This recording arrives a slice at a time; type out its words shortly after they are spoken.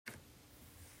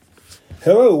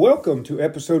Hello, welcome to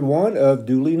episode 1 of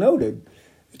Duly Noted.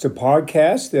 It's a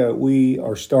podcast that we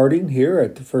are starting here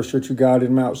at the First Church of God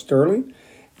in Mount Sterling,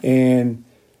 and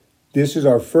this is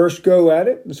our first go at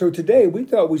it. So today we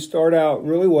thought we'd start out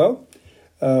really well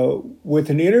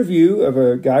with an interview of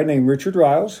a guy named Richard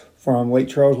Riles from Lake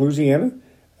Charles, Louisiana.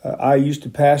 I used to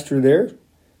pastor there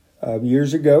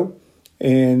years ago,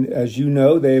 and as you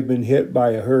know, they have been hit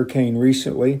by a hurricane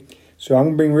recently. So I'm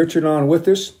going to bring Richard on with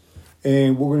us,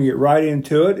 and we're going to get right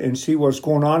into it and see what's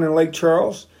going on in Lake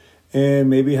Charles and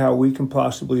maybe how we can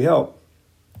possibly help.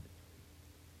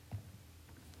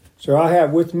 So I have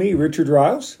with me Richard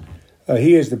Riles.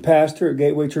 He is the pastor at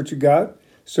Gateway Church of God.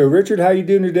 So Richard, how you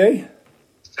doing today?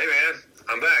 Hey man,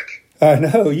 I'm back. I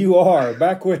know, you are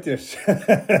back with us.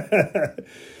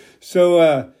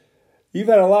 So you've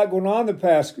had a lot going on the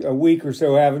past week or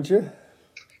so, haven't you?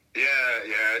 Yeah,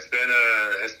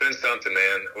 it's been something,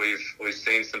 man. We've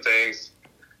seen some things.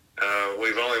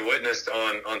 We've only witnessed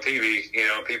on TV,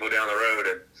 people down the road,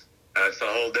 and it's a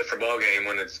whole different ballgame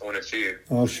when it's you.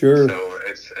 Oh, sure. So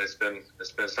it's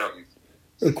been something.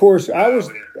 Of course, I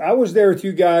was there with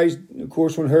you guys. Of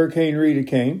course, when Hurricane Rita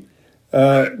came.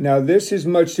 Now this is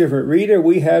much different. Rita,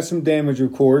 we had some damage,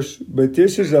 of course, but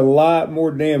this is a lot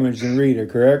more damage than Rita,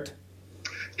 correct?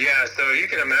 Yeah. So you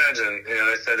can imagine.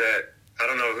 They said that. I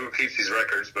don't know who keeps these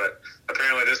records, but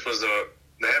apparently this was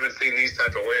they haven't seen these type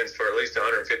of winds for at least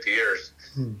 150 years.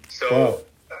 So wow.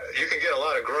 You can get a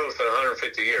lot of growth in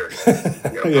 150 years.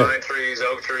 Yeah. Pine trees,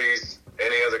 oak trees,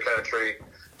 any other kind of tree.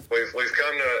 We've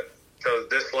come to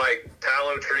dislike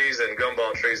tallow trees and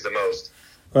gumball trees the most,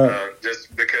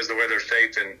 just because the way they're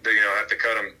shaped, and have to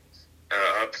cut them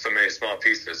up so many small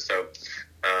pieces. So,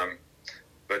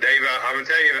 but Dave, I'm gonna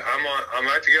tell you, I'm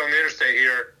about to get on the interstate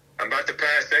here. I'm about to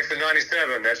pass exit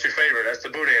 97. That's your favorite. That's the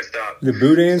Boudin stop. The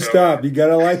Boudin stop. You got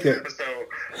to like it. So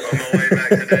on my way back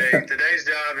today. Today's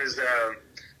job is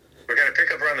we're going to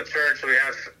pick up around the church. We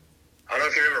have, I don't know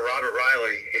if you remember Robert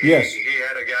Riley. Yes. He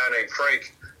had a guy named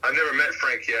Frank. I've never met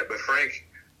Frank yet, but Frank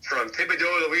from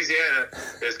Thibodaux, Louisiana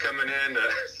is coming in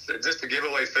just to give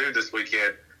away food this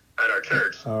weekend at our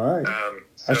church. All right.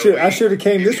 So I should have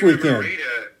came this weekend.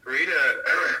 Rita,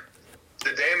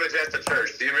 the damage at the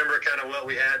church. Do you remember kind of what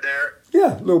we had there?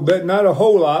 Yeah, a little bit. Not a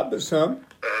whole lot, but some.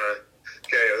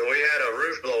 Okay, we had a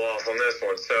roof blow off on this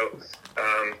one, so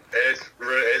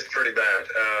it's pretty bad.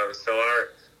 So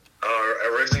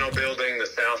our original building, the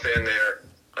south end there,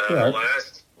 the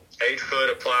last 8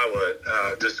 foot of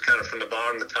plywood, just kind of from the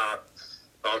bottom to the top,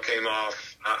 all came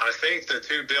off. I think the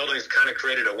two buildings kind of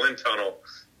created a wind tunnel,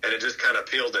 and it just kind of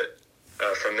peeled it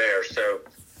from there. So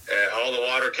all the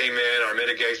water came in. Our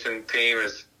mitigation team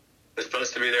is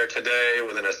supposed to be there today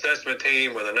with an assessment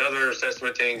team, with another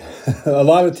assessment team. A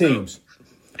lot of teams.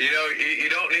 So, you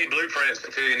don't need blueprints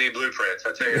until you need blueprints.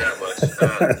 I'll tell you that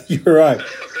much. You're right. I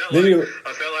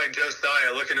felt like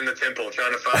Josiah looking in the temple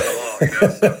trying to find the law.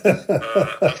 So,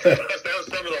 I found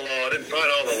some of the law. I didn't find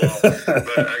all the law,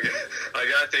 but I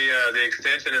got the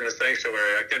extension in the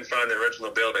sanctuary. I couldn't find the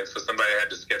original building, so somebody had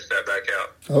to sketch that back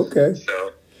out. Okay.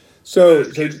 So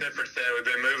Keith Sifford said we've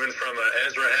been moving from an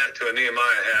Ezra hat to a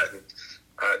Nehemiah hat. And,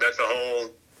 I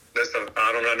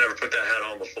don't know, I've never put that hat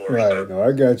on before. Right, so no,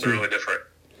 I got you. It's really different.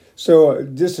 So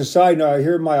just a side note, I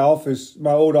hear my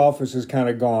old office is kind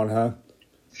of gone, huh?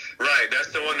 Right,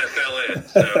 that's the one that fell in.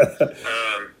 So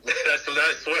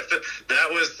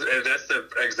that's the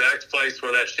exact place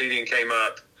where that sheeting came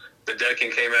up, the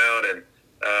decking came out, and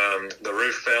the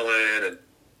roof fell in, and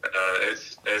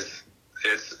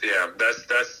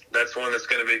that's one that's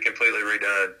going to be completely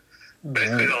redone.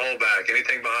 Basically, the whole back,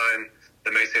 anything behind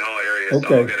the Macy Hall area is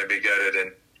all going to be gutted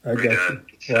and redone.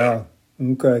 Wow.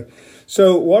 Okay.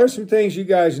 So, what are some things you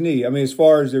guys need? I mean, as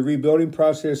far as the rebuilding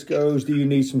process goes, do you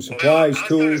need some supplies, tools? I was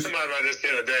tools? talking to somebody about this the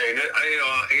other day, and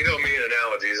you know me and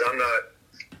analogies.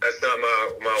 That's not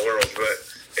my world, but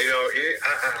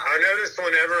I noticed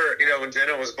when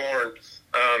Jenna was born.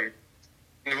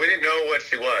 We didn't know what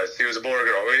she was. She was a boy or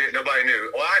girl. Nobody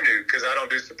knew. Well, I knew because I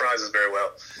don't do surprises very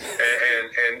well.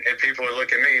 And people would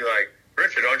look at me like,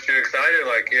 Richard, aren't you excited?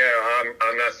 Like, yeah,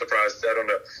 I'm not surprised. I don't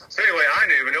know. So anyway, I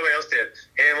knew, but nobody else did.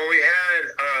 And when we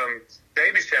had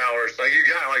baby showers, like you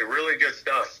got like really good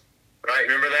stuff, right?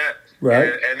 Remember that?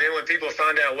 Right. And then when people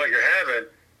find out what you're having,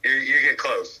 you get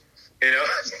close.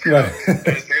 Right.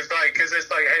 It's like,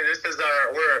 hey, this is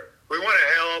we want to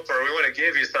help or we want to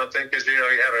give you something because you're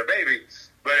having a baby.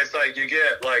 But it's like you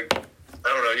get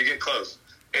you get close.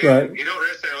 And right. You don't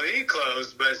necessarily eat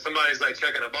clothes, but somebody's like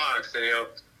checking a box, and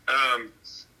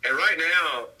and right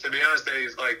now, to be honest,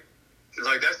 Dave, like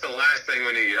that's the last thing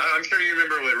we need. I'm sure you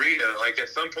remember with Rita, like at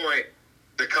some point,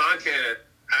 the content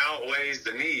outweighs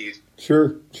the need.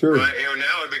 Sure. Right?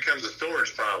 Now it becomes a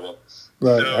storage problem.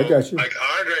 Right, so, I got you. Like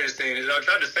our greatest need is, I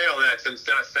tried to say all that to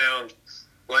not sound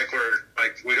like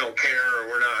we don't care, or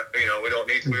we're not, we don't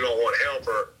want help,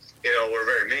 or we're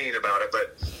very mean about it.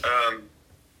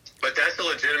 But that's a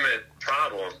legitimate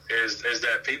problem. Is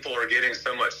that people are getting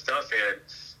so much stuff in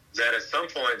that at some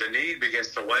point the need begins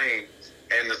to wane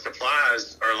and the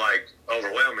supplies are like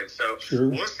overwhelming. So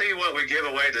We'll see what we give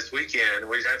away this weekend.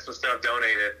 We've had some stuff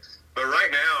donated, but right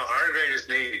now our greatest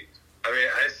need. I mean,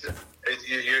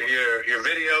 your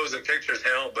videos and pictures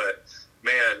help, but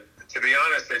man, to be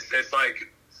honest, it's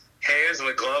like hands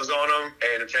with gloves on them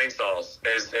and chainsaws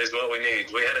is what we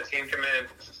need. We had a team come in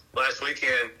last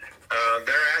weekend.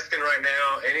 They're asking right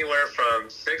now anywhere from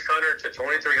 $600 to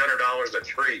 $2,300 a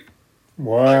tree.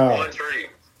 Wow. Like one tree.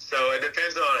 So it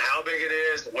depends on how big it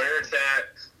is, where it's at,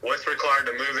 what's required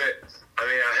to move it. I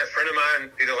mean, I had a friend of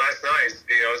mine, last night,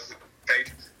 they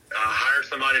hired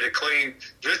somebody to clean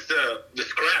just the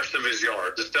scraps of his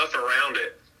yard, the stuff around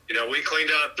it. We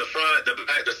cleaned up the front, the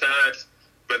back, the sides,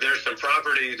 but there's some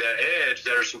property, that edge,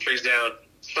 there's some trees down.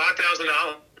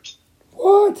 $5,000.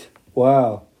 What?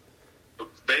 Wow.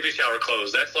 Baby shower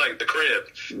clothes. That's like the crib,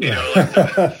 like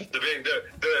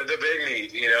the big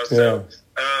need, So,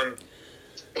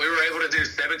 we were able to do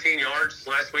 17 yards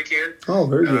last weekend. Oh,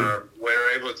 very good. We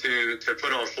were able to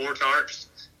put on 4 tarps.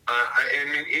 I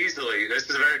mean, easily, this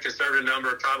is a very conservative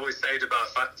number, probably saved about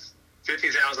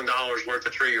 $50,000 worth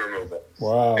of tree removal.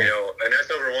 Wow. And that's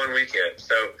over one weekend.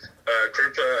 So a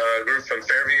group from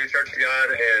Fairview Church of God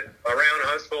and around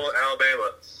Huntsville,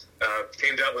 Alabama,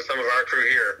 teamed up with some of our crew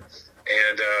here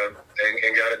and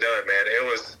got it done, man.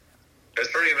 It's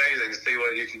pretty amazing to see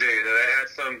what you can do. They had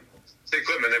some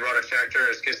equipment. They brought a tractor,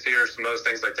 a skid steer, some of those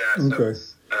things like that. Okay.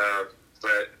 So,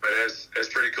 but it's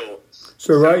pretty cool.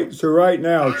 So right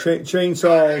now,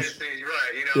 chainsaws.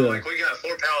 Right, like we got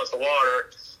 4 pallets of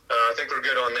water. I think we're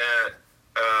good on that.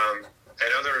 And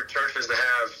other churches that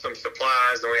have some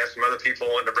supplies, and we have some other people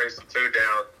wanting to bring some food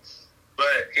down.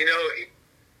 But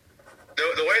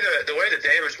the way the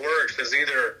damage works is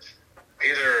either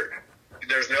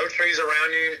there's no trees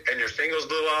around you and your shingles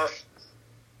blew off,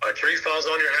 a tree falls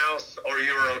on your house, or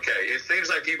you were okay. It seems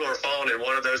like people are falling in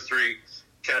one of those 3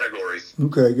 categories.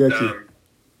 Okay, got you.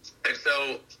 And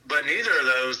so, but neither of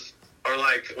those are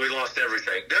like we lost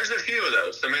everything. There's a few of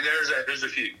those. I mean, there's a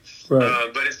few. Right.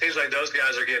 But it seems like those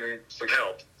guys are getting some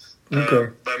help.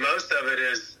 Okay. But most of it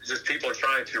is just people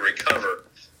trying to recover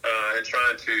and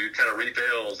trying to kind of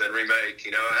rebuild and remake.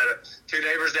 I had 2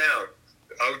 neighbors down.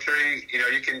 Oak tree, you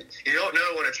don't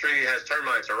know when a tree has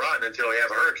termites or rotten until you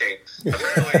have a hurricane.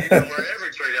 Apparently, where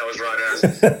every tree that was rotten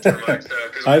has termites.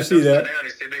 I see that. Down, you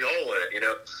see a big hole in it,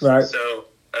 Right. So,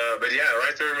 but yeah,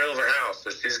 right through the middle of her house. So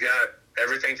she's got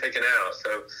everything taken out.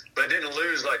 So, but didn't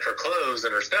lose like her clothes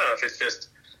and her stuff. It's just,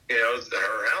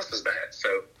 her house is bad.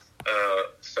 So,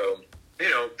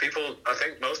 people, I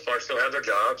think most parts still have their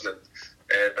jobs and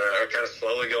are kind of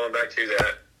slowly going back to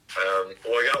that.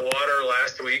 We got water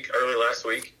early last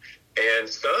week, and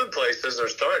some places are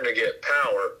starting to get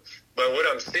power. But what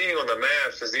I'm seeing on the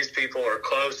maps is these people are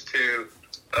close to,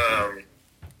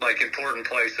 like important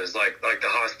places, like the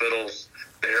hospitals,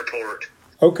 the airport.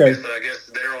 Okay. So I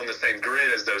guess they're on the same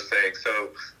grid as those things, so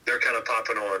they're kind of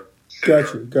popping on.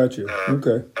 Got you.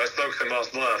 Okay. Us folks in Moss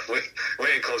Bluff, we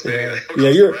ain't close to anything.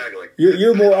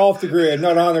 You're more off the grid,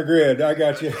 not on the grid. I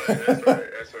got you. That's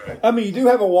right. I mean, you do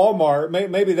have a Walmart.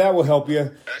 Maybe that will help you.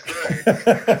 That's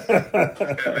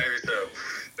right. Maybe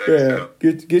so.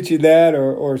 Get you that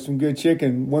or some good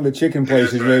chicken. One of the chicken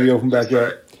places maybe open back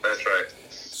up. That's right.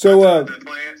 So the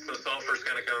plants, the sulfur's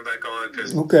kind of coming back on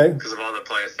because of all the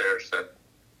plants there. So.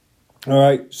 All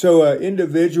right. So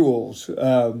individuals.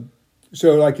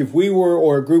 So like if we were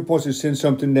or a group wants to send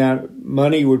something down,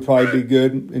 money would probably be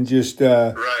good and just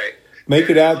make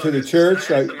it out to the church.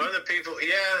 Like some other people,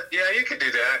 yeah, you could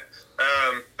do that,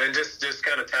 and just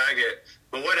kind of tag it.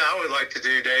 But what I would like to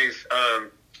do, Dave,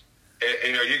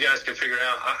 you guys can figure it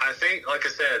out. I think, like I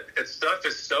said, stuff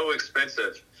is so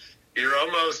expensive.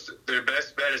 Their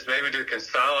best bet is maybe to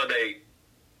consolidate,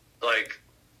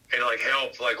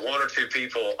 help like 1 or 2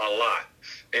 people a lot.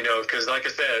 Because like I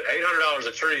said, $800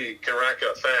 a tree can rack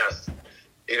up fast. And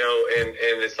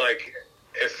it's like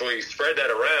if we spread that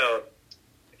around,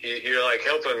 you're like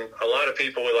helping a lot of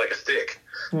people with like a stick.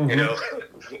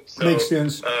 Mm-hmm. So, makes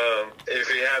sense. If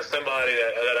you have somebody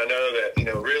that I know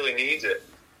that really needs it,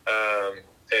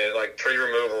 and like tree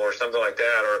removal or something like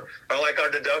that, or like our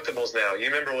deductibles now. You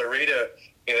remember when Rita,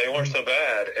 they weren't so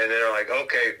bad, and they're like,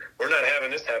 okay, we're not having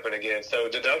this happen again. So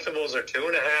deductibles are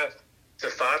 2.5% to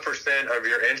 5% of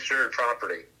your insured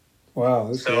property. Wow,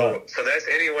 that's a lot. So that's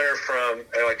anywhere from,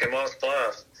 like in Moss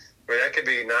Bluff, where that could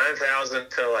be 9,000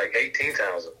 to like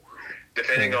 18,000,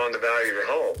 depending on the value of your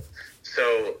home.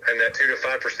 So, and that 2 to 5%,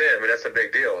 I mean, that's a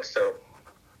big deal. So,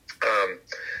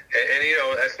 and you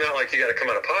know, that's not like you got to come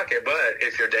out of pocket, but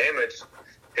if your damage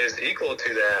is equal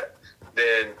to that,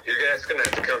 then that's going to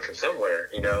have to come from somewhere,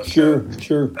 you know. Sure.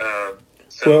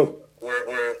 So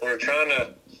we're trying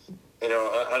to, you know,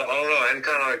 I don't know. I hadn't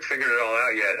kind of like figured it all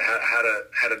out yet.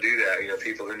 How to do that? You know,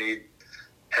 people who need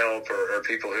help or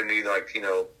people who need, like, you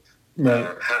know,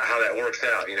 how that works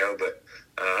out. You know, but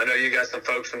I know you got some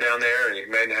folks from down there, and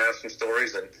you may have some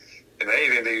stories, and it may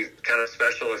even be kind of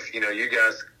special if, you know, you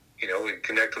guys, you know, we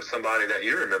connect with somebody that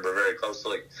you remember very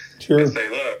closely. Sure. And say,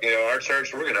 look, you know, our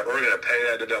church, we're gonna pay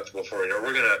that deductible for you, or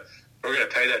we're gonna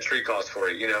pay that tree cost for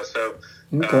you. You know, so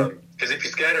because if you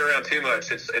scatter around too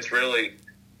much, it's really.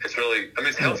 I mean,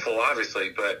 it's helpful, obviously,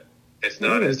 but it's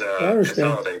not as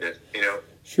consolidated. You know.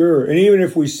 Sure, and even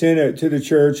if we send it to the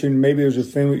church, and maybe there's a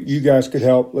thing that you guys could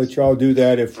help, let y'all do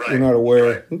that if we're not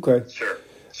aware. Right. Okay. Sure.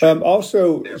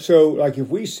 Also, so like if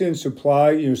we send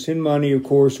supply, you know, send money, of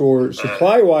course, or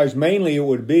supply-wise, mainly it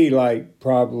would be like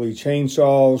probably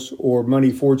chainsaws or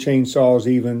money for chainsaws,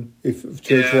 even if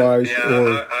church-wise. Yeah,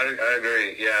 or, I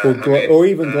agree. Yeah, or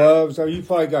even gloves. I mean, you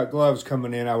probably got gloves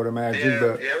coming in, I would imagine.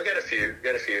 Yeah, we got a few.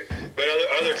 But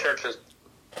other churches,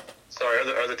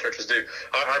 other churches do.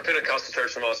 Our Pentecostal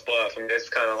church in Moss Bluff, I mean, it's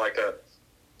kind of like a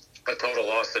total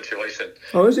loss situation.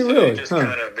 Oh, is it really? They just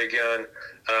kind of begun.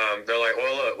 They're like,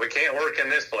 well, look, we can't work in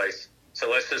this place, so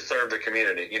let's just serve the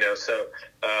community, you know. So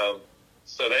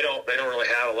they don't really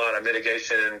have a lot of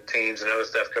mitigation teams and other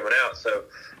stuff coming out. So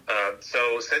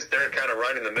since they're kind of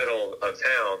right in the middle of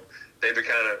town, they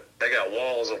got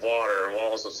walls of water and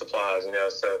walls of supplies, you know.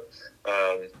 So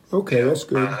okay, that's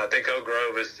good. I think Oak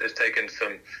Grove is taking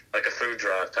some, like, a food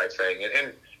drive type thing,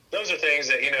 and those are things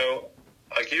that, you know.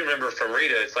 Like you remember from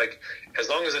Rita, it's like, as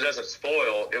long as it doesn't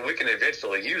spoil, we can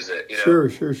eventually use it. You know?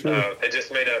 Sure. It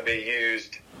just may not be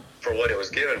used for what it was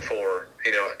given for,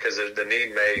 you know, because the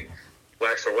need may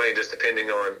wax or wane just depending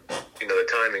on, you know, the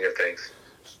timing of things.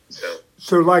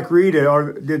 So like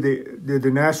Rita, did the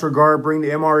National Guard bring the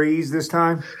MREs this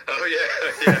time? Oh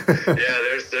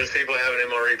yeah. There's people having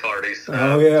MRE parties.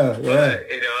 Oh yeah.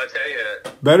 But, you know, I tell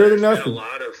you, better than nothing.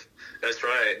 That's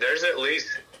right. There's at least.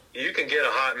 You can get a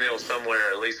hot meal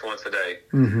somewhere at least once a day,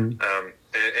 mm-hmm.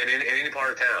 And in any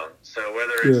part of town. So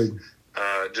whether it's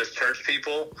just church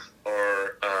people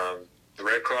or the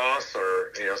Red Cross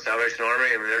or, you know, Salvation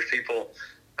Army, I mean, there's people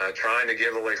trying to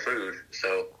give away food.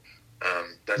 So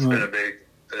that's been a big.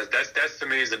 That's to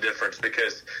me is the difference,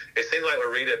 because it seemed like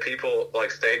with Rita, people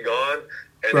like stayed gone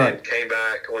and then came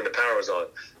back when the power was on.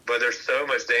 But there's so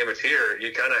much damage here,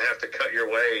 you kind of have to cut your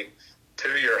way to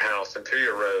your house and to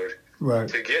your road. Right.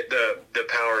 To get the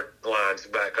power lines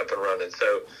back up and running.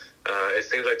 So it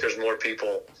seems like there's more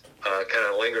people kind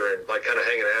of lingering, like kind of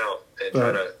hanging out and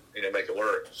trying to, you know, make it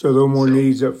work. So a little more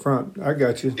needs up front. I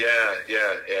got you.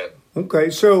 Yeah. Okay,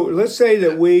 so let's say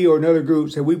that we or another group,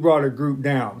 say we brought a group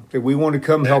down, that we want to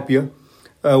come help you.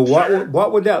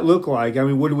 What would that look like? I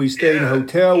mean, would we stay in a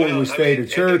hotel? Would we stay at a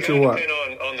church, or what? It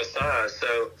depends on the size.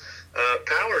 So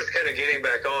power is kind of getting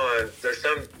back on. There's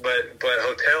some, but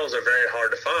hotels are very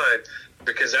hard to find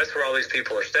because that's where all these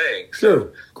people are staying. Sure,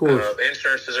 of course.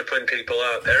 Insurances are putting people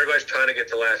up. Everybody's trying to get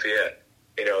to Lafayette,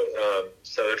 you know.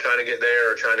 So they're trying to get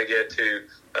there or trying to get to,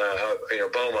 you know,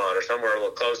 Beaumont or somewhere a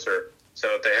little closer. So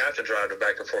if they have to drive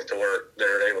back and forth to work,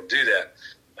 they're able to do that.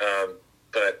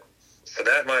 So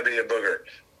that might be a booger.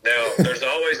 Now, there's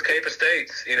always Cape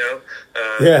Estates, you know.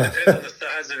 It depends on the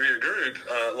size of your group.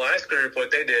 Last group, what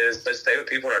they did is they stayed with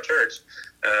people in our church.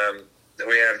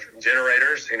 We have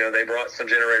generators. You know, they brought some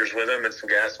generators with them and some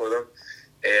gas with them.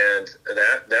 And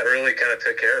that really kind of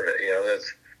took care of it. You know,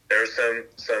 there's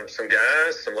some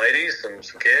guys, some ladies,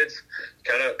 some kids,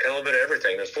 kind of a little bit of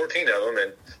everything. There's 14 of them.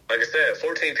 And like I said,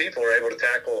 14 people are able to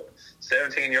tackle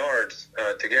 17 yards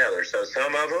together. So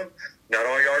some of them, not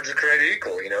all yards are created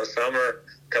equal. You know, some are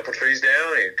a couple trees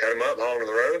down, you cut them up, haul them to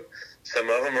the road. Some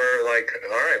of them are like,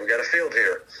 all right, we got a field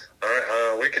here. All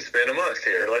right, we could spend a month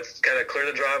here. Let's kind of clear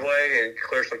the driveway and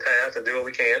clear some path and do what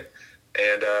we can.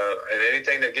 And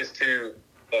anything that gets too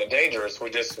dangerous, we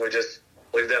just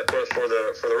leave that for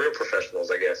the real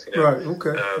professionals, I guess. You know? Right.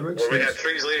 Okay. Where we have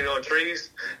trees leaning on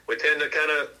trees, we tend to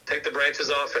kind of take the branches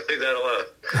off and leave that alone.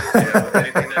 You know,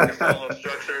 anything that can fall on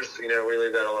structures, you know, we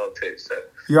leave that alone too. So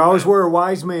you always were a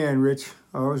wise man, Rich.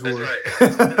 Always that's were. Right.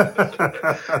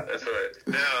 That's right.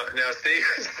 Now,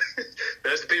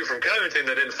 there's some people from Covington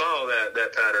that didn't follow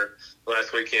that pattern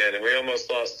last weekend, and we almost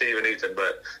lost Steve and Ethan.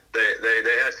 But they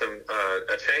had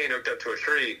a chain hooked up to a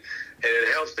tree, and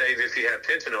it helps, Dave, if you have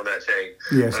tension on that chain.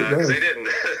 Yes, it does. Because they didn't.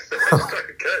 So they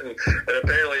started cutting, and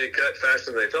apparently it cut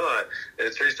faster than they thought. And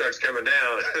the tree starts coming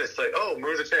down. And it's like, oh,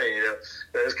 move the chain. And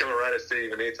it's coming right at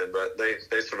Steve and Ethan, but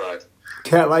they survived.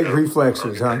 Cat-like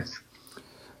reflexes, huh?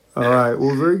 All right.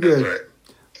 Well, very good. Right.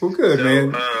 Well, good, so,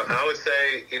 man. I would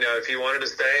say, if you wanted to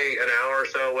stay an hour or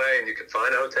so away and you can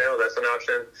find a hotel, that's an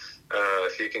option.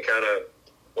 If you can kind of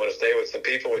want to stay with some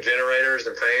people with generators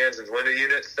and fans and window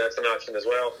units, that's an option as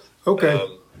well. Okay.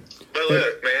 But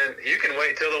look, man, you can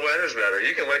wait till the weather's better.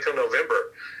 You can wait till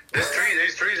November.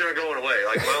 These trees aren't going away.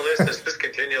 Like, my list is just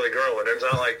continually growing. It's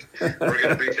not like we're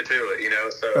going to beat you to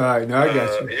it, So, all right, no, I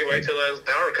got you. You wait till the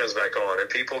power comes back on and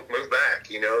people move back,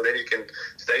 then you can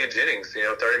stay in Jennings,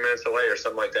 30 minutes away or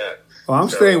something like that. Well, I'm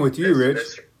staying with you,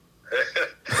 Rich.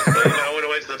 I want to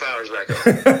wait till the power's back on.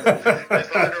 It's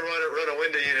hard to run a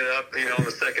window unit up, on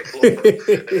the second floor.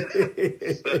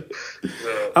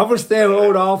 I'm gonna stay in the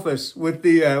old office with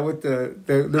the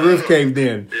roof caved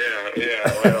in.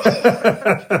 Yeah. Well,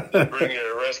 bring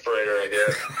a respirator, I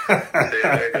guess. See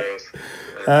how that goes.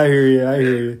 I hear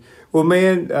you. Well,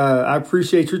 man, I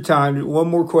appreciate your time. One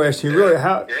more question. Really,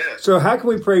 So how can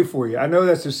we pray for you? I know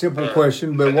that's a simple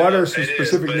question, but what are some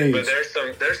specific needs? But there's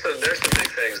some big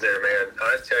things there, man.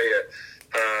 I tell you,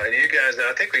 and you guys,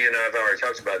 I think you and I have already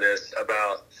talked about this,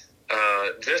 about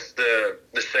just the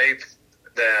shape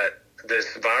that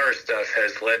this virus stuff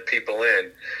has led people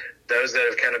in. Those that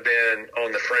have kind of been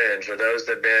on the fringe, or those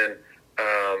that have been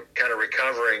kind of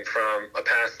recovering from a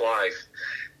past life.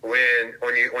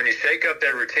 When you shake up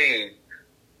that routine,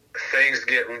 things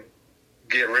get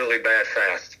really bad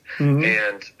fast. Mm-hmm.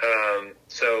 And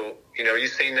so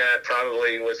you've seen that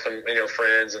probably with some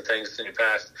friends and things in your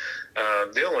past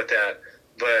dealing with that.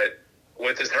 But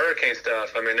with this hurricane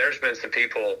stuff, there's been some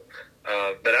people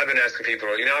that I've been asking people.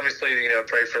 Obviously,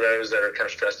 pray for those that are kind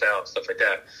of stressed out, stuff like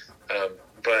that.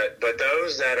 But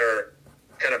those that are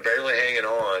kind of barely hanging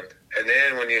on, and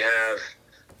then when you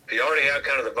already have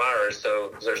kind of the virus,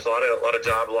 so there's a lot of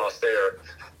job loss there.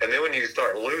 And then when you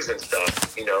start losing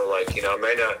stuff, I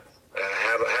may not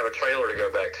have a trailer to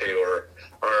go back to, or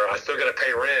I still got to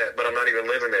pay rent, but I'm not even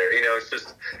living there.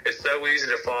 It's so easy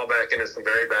to fall back into some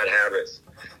very bad habits,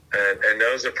 and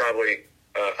those are probably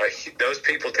those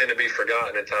people tend to be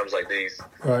forgotten in times like these,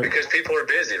 right? Because people are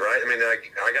busy, right?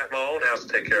 I got my own house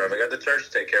to take care of. I got the church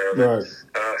to take care of, right?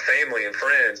 Family and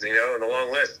friends, and the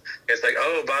long list. It's like,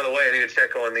 oh, by the way, I need to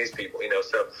check on these people,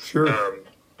 So, sure.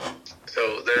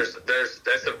 So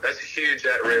that's a huge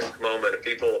at-risk moment of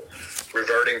people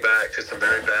reverting back to some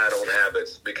very bad old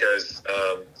habits because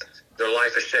their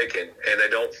life is shaken, and they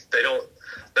don't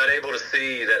not able to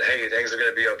see that, hey, things are going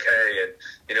to be okay, and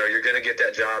you're going to get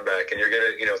that job back, and you're going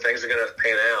to things are going to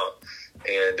pan out,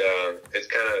 and it's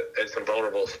kind of in some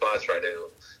vulnerable spots right now.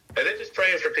 And then just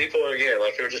praying for people again,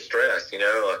 like who are just stressed. We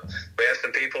have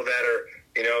some people that are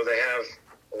they have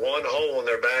one hole in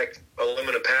their back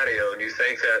aluminum patio, and you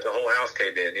think that the whole house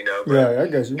caved in. But, right, I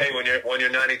guess. Hey, when you're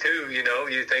 92,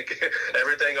 you think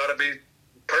everything ought to be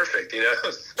perfect,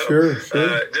 So, sure.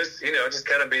 Just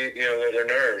kind of be, their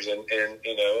nerves and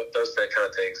those kind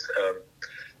of things.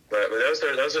 But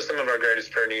those are some of our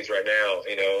greatest prayer needs right now.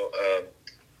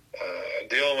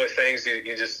 Dealing with things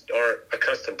you just aren't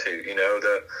accustomed to.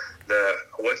 The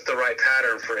what's the right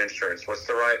pattern for insurance? What's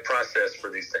the right process for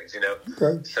these things?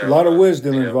 Okay. So, a lot of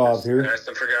wisdom involved here.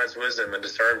 Asking for God's wisdom and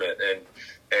discernment, and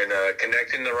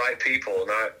connecting the right people,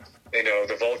 not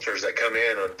the vultures that come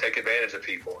in and take advantage of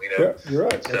people. Yeah, you're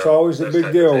right. It's always a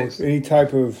big deal with any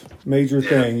type of major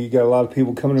thing. You got a lot of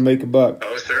people coming to make a buck.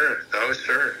 Oh, sure.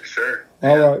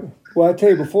 All right. Well, I tell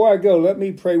you, before I go, let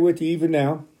me pray with you even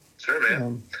now. Sure,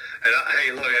 man.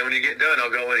 Hey, look, when you get done, I'll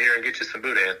go in here and get you some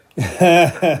boudin.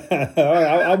 All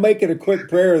right, I'll make it a quick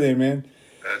prayer then, man.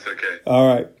 That's okay. All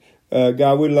right.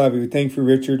 God, we love you. Thank you for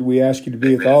Richard. We ask you to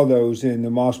be with all those in the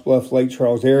Moss Bluff, Lake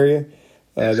Charles area,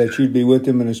 that you'd be with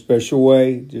them in a special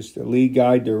way. Just lead,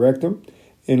 guide, direct them.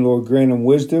 And, Lord, grant them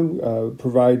wisdom,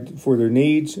 provide for their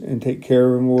needs, and take care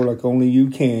of them, Lord, like only you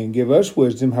can. Give us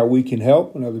wisdom how we can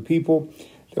help and other people,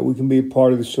 that we can be a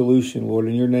part of the solution, Lord.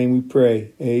 In your name we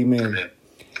pray. Amen. Amen.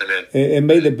 And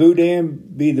may the boudin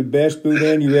be the best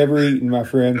boudin you've ever eaten, my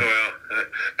friend. Well,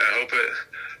 I hope it.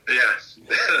 Yeah,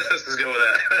 let's just go with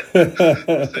that.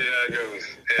 We'll see how it goes.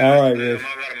 All right, I'm about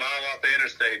a mile off the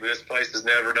interstate, but this place is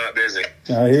never not busy.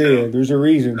 I hear you. There's a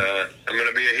reason. I'm going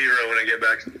to be a hero when I get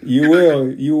back. You will.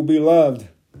 You will be loved.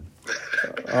 All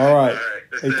right. All right.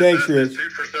 Hey, thanks, Rich.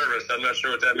 Food for service. I'm not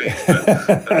sure what that means.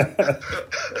 But,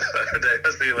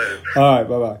 I'll see you later. All right,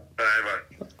 bye-bye. All right,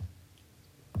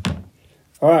 bye.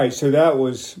 All right, so that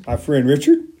was my friend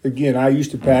Richard. Again, I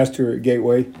used to pastor at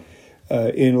Gateway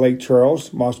in Lake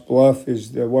Charles. Moss Bluff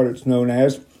is what it's known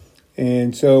as.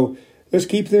 And so let's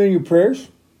keep them in your prayers.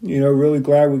 Really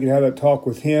glad we could have that talk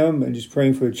with him and just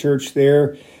praying for the church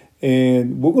there.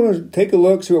 And we're going to take a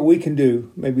look, see what we can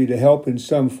do, maybe to help in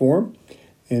some form.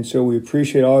 And so we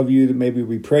appreciate all of you that maybe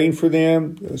be praying for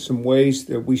them. Some ways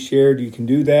that we shared, you can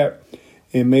do that.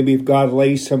 And maybe if God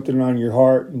lays something on your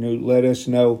heart, let us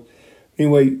know.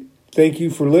 Anyway, thank you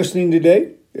for listening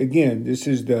today. Again, this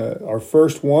is our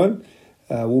first one.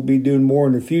 We'll be doing more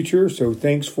in the future. So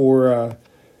thanks for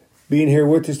being here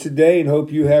with us today, and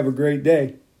hope you have a great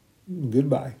day.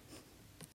 Goodbye.